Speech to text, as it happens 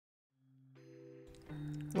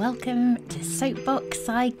Welcome to Soapbox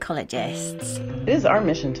Psychologists. It is our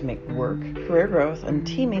mission to make work, career growth, and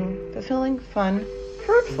teaming fulfilling, fun,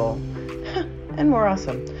 fruitful, and more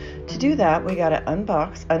awesome. To do that, we gotta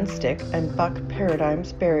unbox, unstick, and buck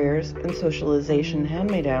paradigms, barriers, and socialization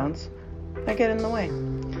hand-me-downs that get in the way.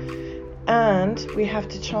 And we have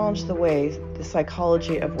to challenge the way the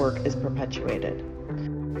psychology of work is perpetuated.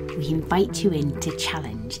 We invite you in to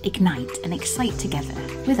challenge, ignite, and excite together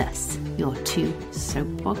with us, your two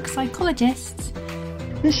Soapbox Psychologists.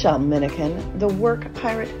 Michelle Minnikin, the work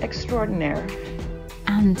pirate extraordinaire.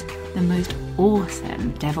 And the most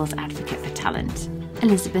awesome devil's advocate for talent,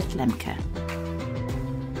 Elizabeth Lembke.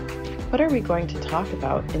 What are we going to talk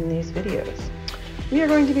about in these videos? We are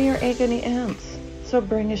going to be your agony aunts, so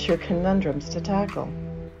bring us your conundrums to tackle.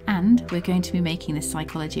 And we're going to be making the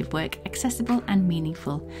psychology of work accessible and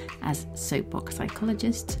meaningful as Soapbox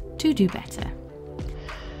Psychologists to do better.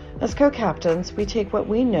 As co-captains, we take what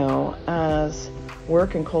we know as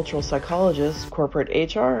work and cultural psychologists, corporate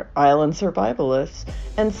HR, island survivalists,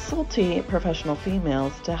 and salty professional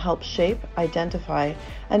females to help shape, identify,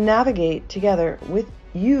 and navigate together with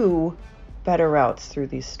you better routes through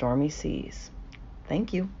these stormy seas.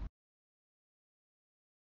 Thank you.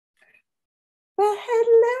 Well,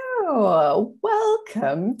 hello.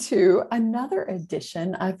 Welcome to another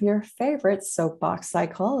edition of your favorite Soapbox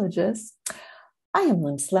Psychologists. I am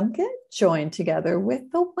Lembke, joined together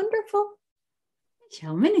with the wonderful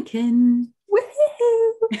Michelle Minnikin.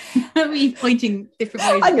 Woohoo! Are we pointing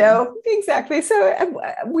different ways? I know, exactly. So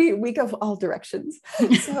we go all directions.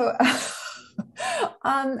 So,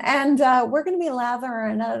 we're going to be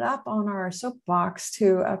lathering it up on our soapbox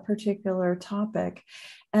to a particular topic.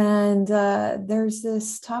 And there's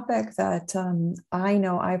this topic that I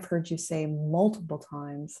know I've heard you say multiple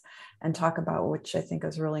times and talk about, which I think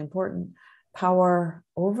is really important: power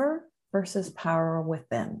over versus power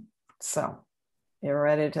within. So you're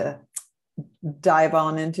ready to dive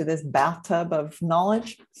on into this bathtub of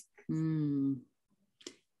knowledge?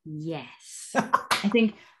 Yes.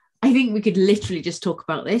 I think we could literally just talk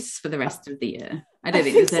about this for the rest of the year. I don't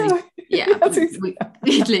think there's any. Yeah,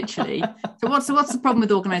 literally. So what's the problem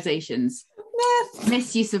with organizations?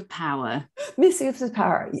 Misuse of power. Misuse of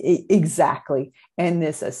power, exactly. And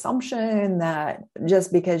this assumption that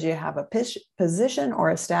just because you have a position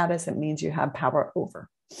or a status, it means you have power over.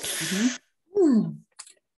 Mm-hmm.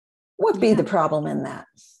 What be the problem in that?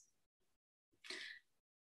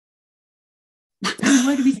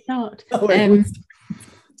 Where do we start?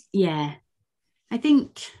 Yeah, I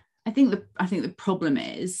think the problem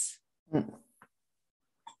is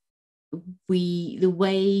the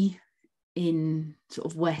way in sort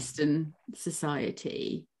of Western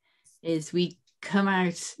society is we come out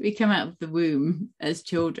of the womb as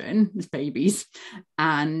children, as babies,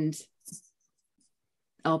 and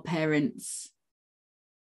our parents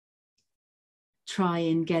try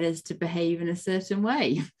and get us to behave in a certain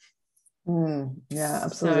way. Yeah,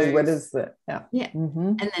 absolutely. So, what is that? Yeah.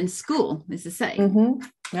 Mm-hmm. And then school is the same. Mm-hmm.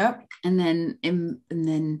 Yep. And then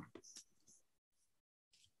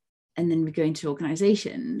we go into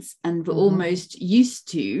organizations, and we're almost used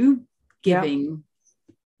to giving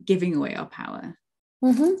away our power.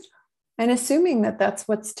 Mm-hmm. And assuming that that's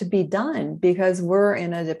what's to be done, because we're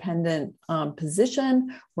in a dependent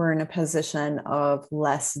position, we're in a position of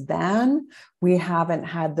less than. We haven't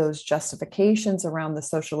had those justifications around the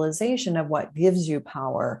socialization of what gives you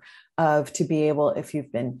power, of to be able, if you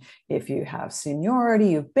have seniority,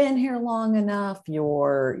 you've been here long enough,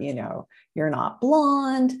 you're not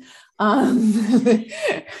blonde. Yeah,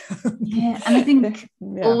 and I think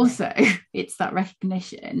also it's that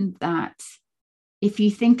recognition that if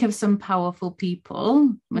you think of some powerful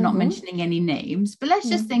people, we're not mentioning any names, but let's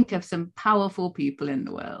just think of some powerful people in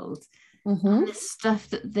the world, and the stuff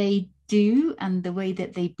that they do and the way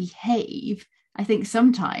that they behave. I think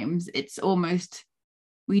sometimes it's almost,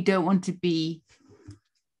 we don't want to be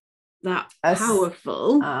that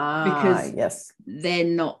powerful because they're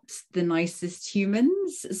not the nicest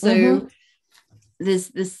humans. So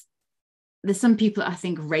there's some people, I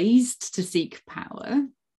think, raised to seek power.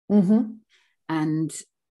 And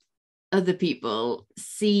other people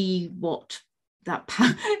see what that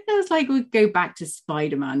power. It's like we go back to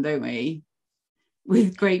Spider-Man, don't we?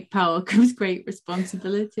 With great power comes great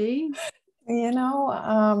responsibility.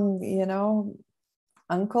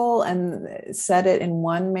 Uncle and said it in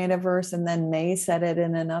one metaverse, and then May said it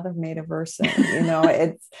in another metaverse. And,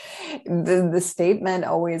 it's the statement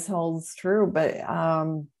always holds true, but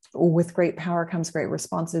with great power comes great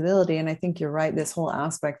responsibility. And I think you're right. This whole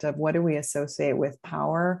aspect of what do we associate with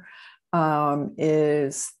power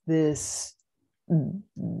is this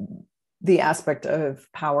the aspect of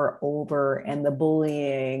power over and the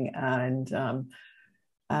bullying and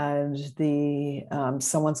the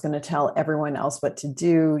someone's going to tell everyone else what to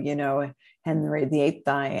do, you know, Henry VIII,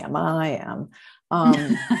 I am.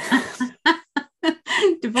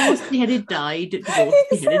 Divorced, beheaded, died. Divorced,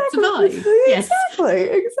 beheaded, survived. Yes,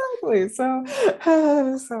 exactly.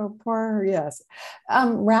 So poor, yes.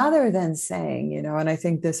 Rather than saying, you know, and I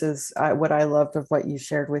think this is what I loved of what you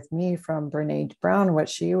shared with me from Brene Brown, what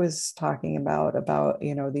she was talking about,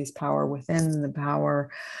 you know, these power within, the power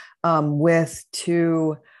with,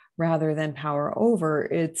 to, rather than power over.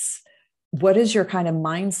 It's what is your kind of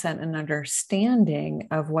mindset and understanding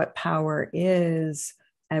of what power is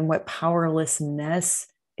and what powerlessness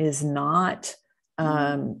is not,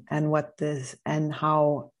 and what this, and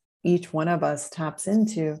how each one of us taps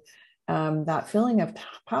into that feeling of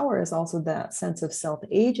power is also that sense of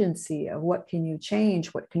self-agency of what can you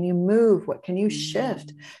change, what can you move, what can you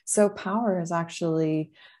shift. So power is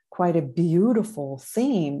actually quite a beautiful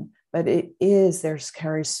theme, but there's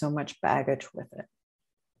carries so much baggage with it.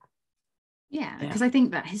 Yeah, because I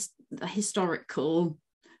think that the historical,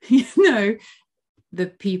 you know, the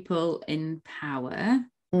people in power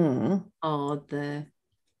are the,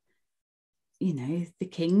 you know, the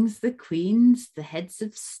kings, the queens, the heads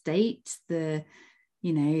of state, the,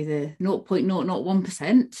 you know, the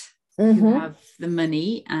 0.001% who have the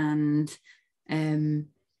money, and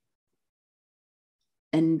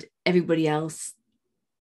everybody else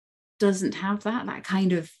doesn't have that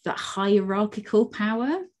kind of that hierarchical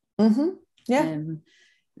power.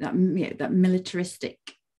 That militaristic.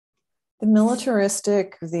 The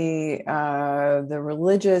militaristic, the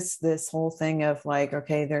religious, this whole thing of like,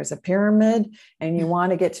 okay, there's a pyramid and you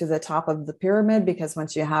want to get to the top of the pyramid, because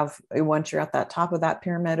once you're at that top of that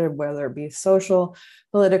pyramid, whether it be social,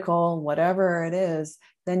 political, whatever it is,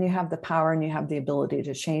 then you have the power and you have the ability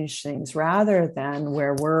to change things, rather than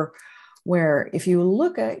where if you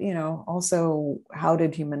look at, you know, also how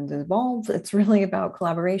did humans evolve, it's really about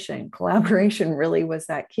collaboration. Collaboration really was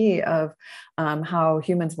that key of how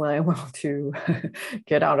humans were able to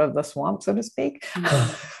get out of the swamp, so to speak.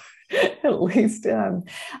 At least, and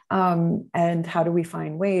how do we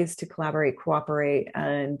find ways to collaborate, cooperate,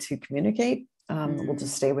 and to communicate? We'll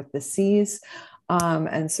just stay with the C's.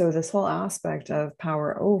 And so this whole aspect of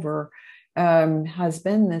power over has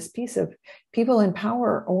been this piece of people in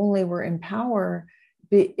power only were in power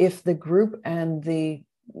if the group and the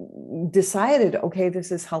decided, okay, this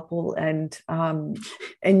is helpful and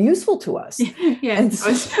useful to us. Yeah, and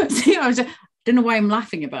I don't know why I'm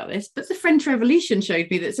laughing about this, but the French Revolution showed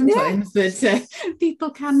me that sometimes that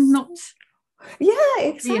people cannot. Yeah,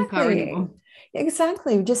 exactly.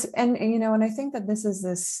 Exactly. Just, and you know, and I think that this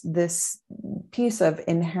is this piece of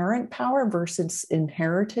inherent power versus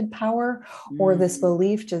inherited power, or this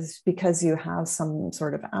belief just because you have some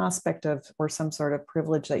sort of aspect of, or some sort of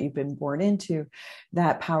privilege that you've been born into,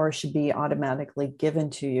 that power should be automatically given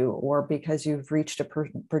to you, or because you've reached a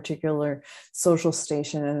particular social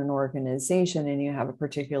station in an organization and you have a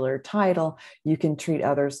particular title, you can treat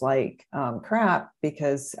others like crap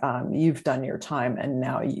because you've done your time and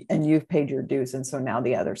now you've paid your dues. And so now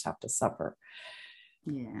the others have to suffer.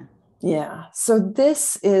 Yeah. So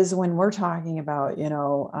this is when we're talking about, you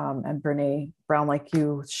know, and Brene Brown, like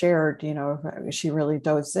you shared, you know, she really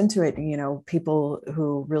dove into it, you know, people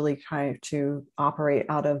who really try to operate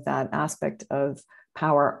out of that aspect of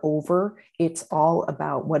power over. It's all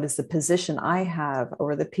about what is the position I have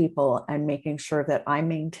over the people and making sure that I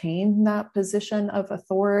maintain that position of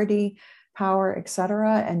authority, power,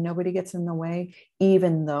 etc., and nobody gets in the way,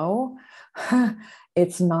 even though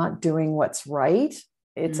it's not doing what's right.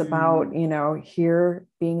 It's about, you know, here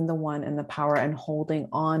being the one in the power and holding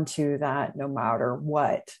on to that no matter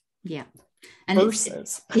what. Yeah. And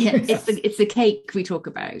versus it's the cake we talk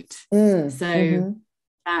about. So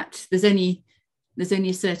that there's only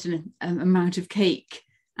a certain amount of cake,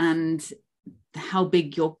 and how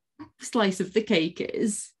big your slice of the cake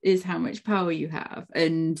is how much power you have.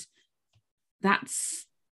 And that's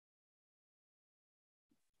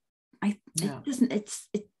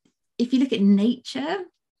if you look at nature,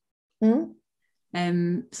 sort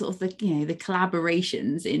of the, you know, the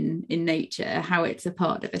collaborations in nature, how it's a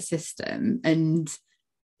part of a system, and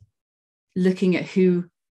looking at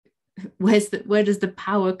where does the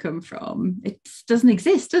power come from? It doesn't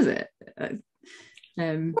exist, does it?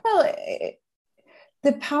 Well,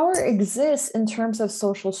 the power exists in terms of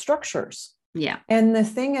social structures. Yeah. And the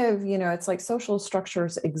thing of, you know, it's like social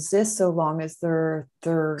structures exist so long as they're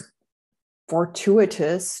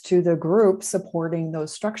fortuitous to the group supporting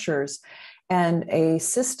those structures. And a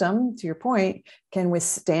system, to your point, can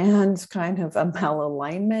withstand kind of a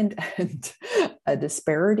malalignment and a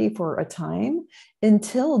disparity for a time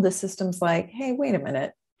until the system's like, hey, wait a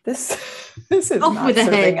minute, this is not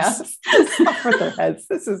serving us. Off with their heads.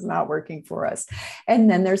 This is not working for us. And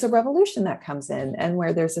then there's a revolution that comes in, and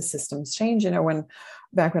where there's a systems change.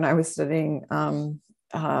 Back when I was studying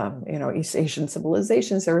East Asian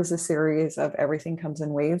civilizations, there was a series of everything comes in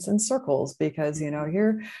waves and circles, because,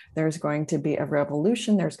 here there's going to be a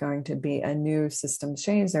revolution, there's going to be a new system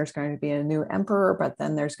change, there's going to be a new emperor, but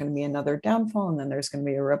then there's going to be another downfall, and then there's going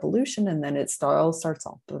to be a revolution, and then it all starts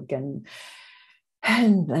off again.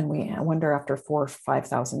 And then we wonder after 4,000 or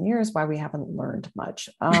 5,000 years why we haven't learned much.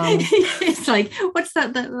 It's like, what's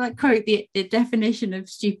that quote? The definition of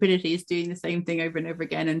stupidity is doing the same thing over and over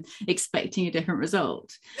again and expecting a different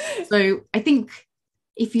result. So I think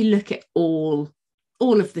if you look at all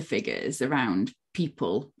of the figures around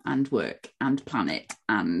people and work and planet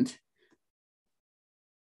and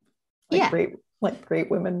great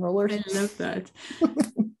women rulers. I love that.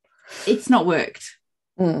 It's not worked.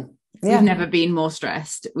 Yeah. We've never been more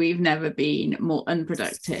stressed. We've never been more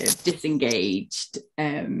unproductive, disengaged.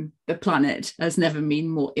 The planet has never been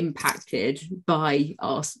more impacted by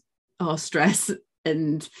our stress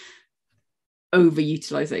and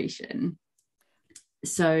overutilization.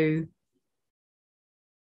 So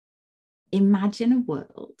imagine a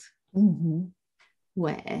world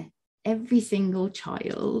where every single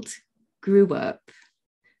child grew up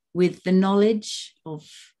with the knowledge of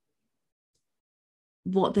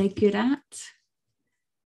what they're good at,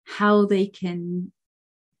 how they can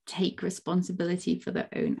take responsibility for their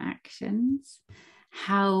own actions,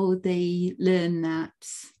 how they learn that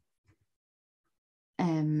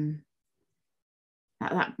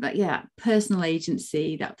personal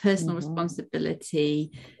agency, that personal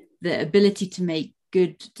responsibility, the ability to make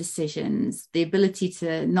good decisions, the ability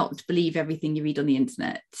to not believe everything you read on the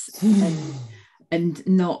internet, and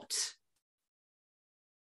not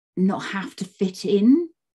have to fit in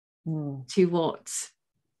to what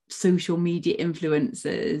social media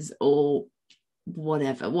influencers or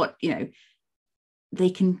whatever, they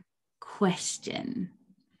can question,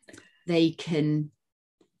 they can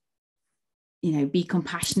be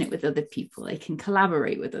compassionate with other people, they can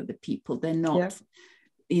collaborate with other people, they're not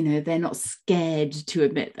they're not scared to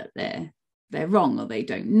admit that they're wrong, or they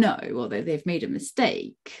don't know, or they've made a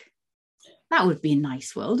mistake. That would be a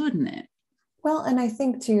nice world, wouldn't it? Well, and I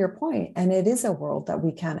think to your point, and it is a world that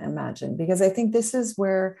we can't imagine, because I think this is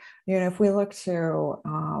where, if we look to,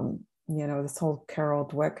 this whole Carol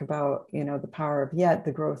Dweck about, the power of yet,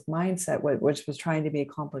 the growth mindset, which was trying to be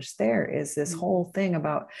accomplished there, is this whole thing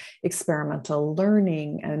about experimental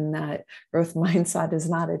learning, and that growth mindset is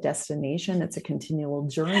not a destination, it's a continual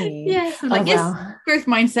journey. Yeah, so growth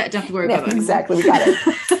mindset, don't have to worry about that. Exactly, we got it.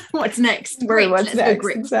 What's next? What's next?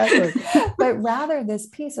 Exactly. But rather this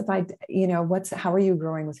piece of, how are you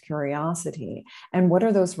growing with curiosity, and what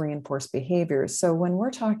are those reinforced behaviors? So when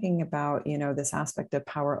we're talking about, this aspect of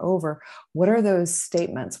power over, what are those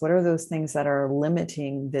statements? What are those things that are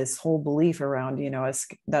limiting this whole belief around,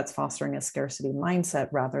 that's fostering a scarcity mindset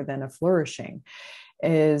rather than a flourishing?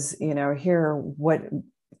 Is,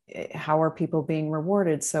 how are people being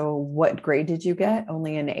rewarded? So what grade did you get?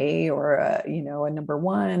 Only an A or a number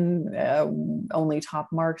one, only top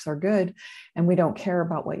marks are good. And we don't care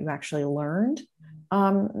about what you actually learned.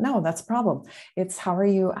 No, that's a problem. It's how are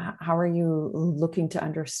you looking to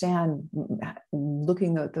understand,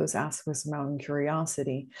 looking at those aspects around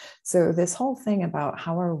curiosity. So this whole thing about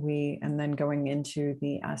how are we, and then going into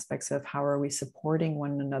the aspects of how are we supporting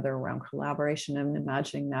one another around collaboration and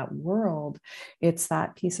imagining that world, it's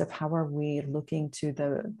that piece of how are we looking to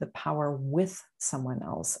the power with someone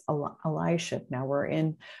else, allyship. Now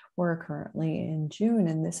we're currently in June,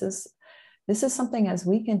 and this is something, as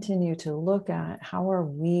we continue to look at how are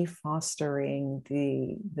we fostering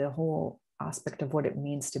the whole aspect of what it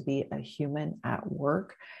means to be a human at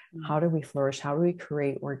work. How do we flourish? How do we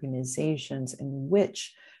create organizations in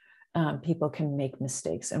which people can make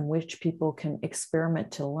mistakes, in which people can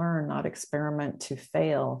experiment to learn, not experiment to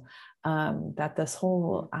fail? That this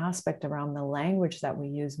whole aspect around the language that we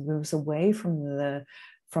use moves away from the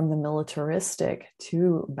militaristic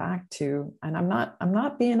back to, and I'm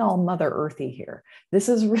not being all Mother Earthy here. This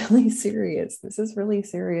is really serious. This is really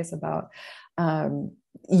serious about,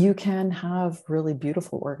 you can have really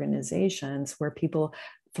beautiful organizations where people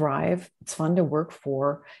thrive. It's fun to work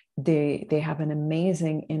for. They have an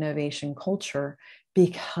amazing innovation culture.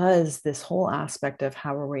 because this whole aspect of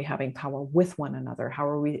how are we having power with one another, how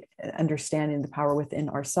are we understanding the power within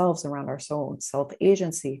ourselves around our soul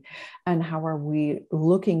self-agency, and how are we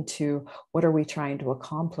looking to what are we trying to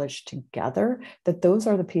accomplish together, that those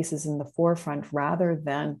are the pieces in the forefront rather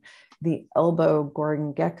than the elbow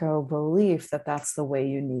Gordon Gekko belief that that's the way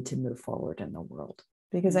you need to move forward in the world.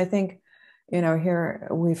 Because I think, here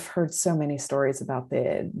we've heard so many stories about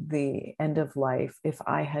the end of life. If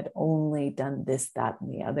I had only done this, that,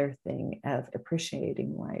 and the other thing of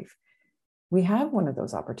appreciating life, we have one of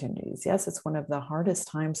those opportunities. Yes, it's one of the hardest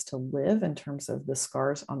times to live in terms of the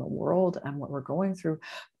scars on the world and what we're going through.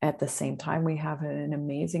 At the same time, we have an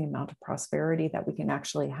amazing amount of prosperity that we can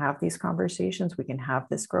actually have these conversations, we can have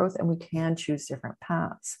this growth, and we can choose different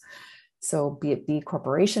paths. So be it B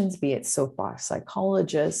corporations, be it soapbox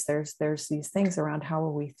psychologists, there's these things around how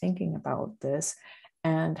are we thinking about this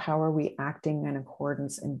and how are we acting in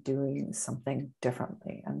accordance and doing something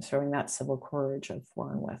differently and showing that civil courage of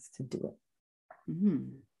for and with to do it.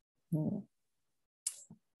 Mm-hmm. Mm.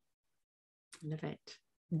 Love it.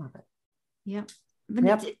 Love it. Yeah.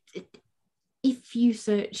 But if you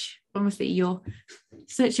search, honestly,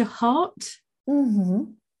 search your heart,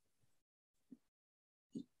 mm-hmm.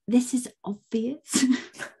 this is obvious.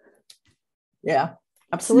 Yeah,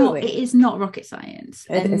 absolutely. It is not rocket science.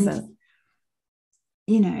 It isn't.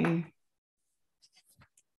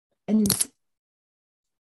 And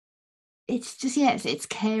it's just, it's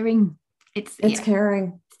caring. It's caring. It's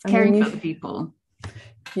caring for other people.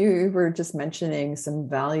 You were just mentioning some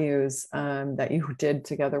values that you did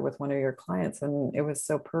together with one of your clients, and it was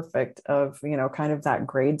so perfect of, kind of that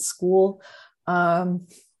grade school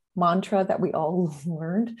mantra that we all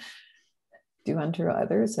learned. Do unto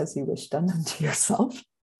others as you wish done unto yourself.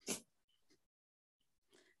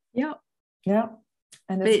 Yeah.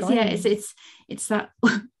 And it's that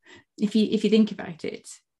if you think about it,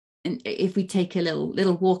 and if we take a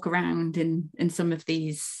little walk around in some of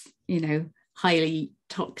these highly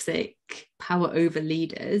toxic power over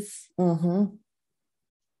leaders, mm-hmm.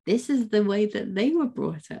 this is the way that they were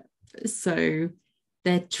brought up. So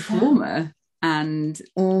their trauma and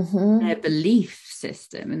mm-hmm. their belief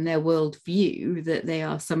system and their worldview that they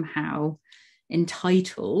are somehow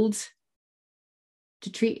entitled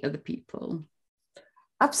to treat other people.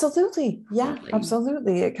 Absolutely. Yeah,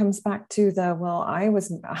 absolutely. It comes back to I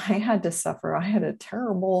had to suffer. I had a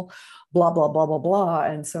terrible blah, blah, blah, blah, blah.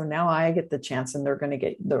 And so now I get the chance and they're going to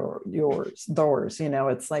get yours.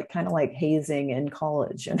 It's like kind of like hazing in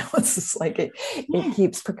college, it's just like it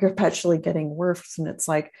keeps perpetually getting worse. And it's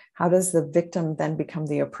like, how does the victim then become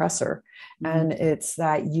the oppressor? Mm-hmm. And it's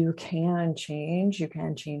that you can change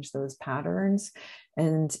those patterns.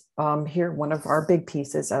 And here, one of our big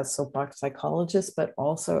pieces as soapbox psychologists, but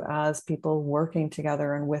also as people working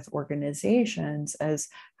together and with organizations, is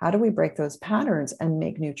how do we break those patterns and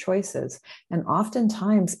make new choices? And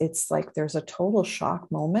oftentimes it's like there's a total shock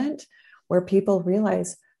moment where people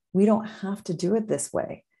realize we don't have to do it this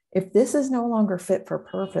way. If this is no longer fit for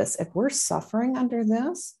purpose, if we're suffering under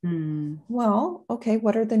this, well, okay,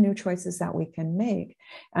 what are the new choices that we can make?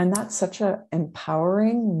 And that's such an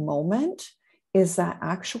empowering moment, is that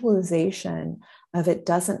actualization of it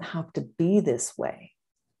doesn't have to be this way.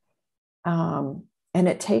 And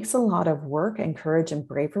it takes a lot of work and courage and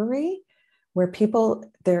bravery, where people,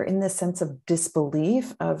 they're in this sense of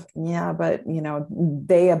disbelief of, but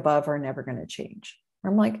they above are never going to change.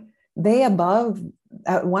 I'm like, they above,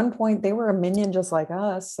 at one point they were a minion just like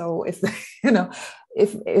us. So if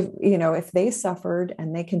if they suffered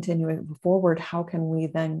and they continue forward, how can we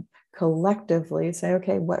then collectively say,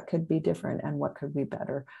 okay, what could be different and what could be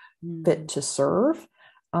better fit to serve,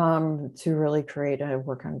 to really create a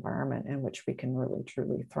work environment in which we can really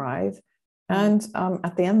truly thrive. And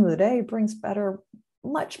at the end of the day, it brings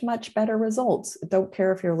much, much better results. Don't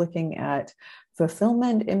care if you're looking at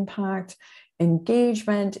fulfillment, impact,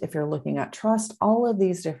 engagement, if you're looking at trust, all of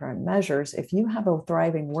these different measures. If you have a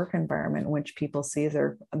thriving work environment in which people see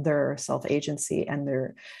their self-agency and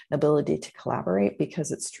their ability to collaborate,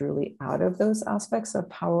 because it's truly out of those aspects of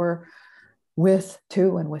power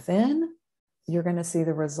to and within, you're going to see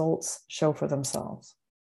the results show for themselves.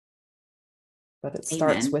 But it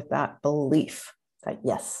starts with that belief that,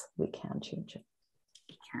 yes, we can change it.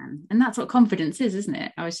 We can. And that's what confidence is, isn't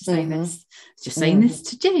it? I was just saying this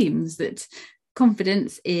to James, that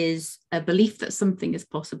confidence is a belief that something is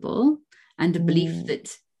possible and a belief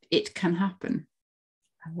that it can happen.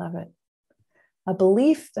 I love it. A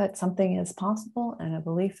belief that something is possible and a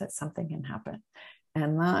belief that something can happen.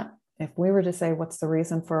 And that, if we were to say, what's the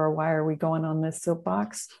reason for why are we going on this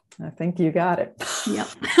soapbox? I think you got it. Yep.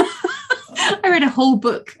 I read a whole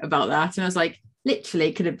book about that and I was like,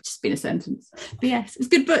 Literally could have just been a sentence. But yes, it's a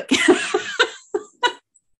good book.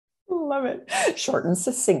 Love it. Short and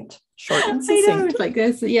succinct. Short and I know, succinct. it's like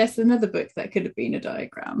there's another book that could have been a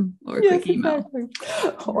diagram or a quick email.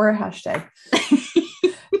 Exactly. Or a hashtag.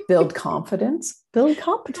 Build confidence, build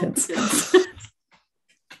competence.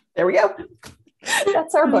 There we go.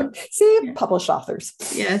 That's our book. See, published authors.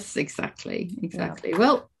 Yes, exactly. Yeah.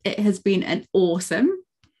 Well, it has been an awesome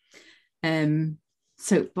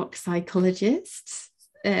soapbox psychologists,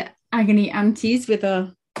 agony aunties with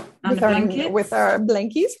our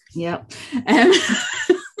blankies. Yep.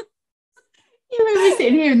 We're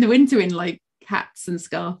sitting here in the winter in like hats and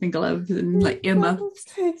scarf and gloves and like earmuffs.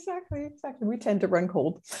 Exactly. We tend to run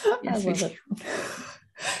cold. Yes, I love it.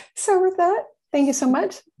 So with that, thank you so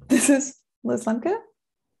much. This is Liz Lembke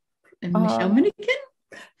and Michelle Minnikin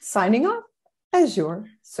signing off as your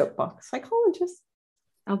soapbox psychologist.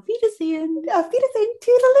 Auf Wiedersehen. Auf Wiedersehen.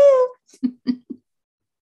 Toodaloo.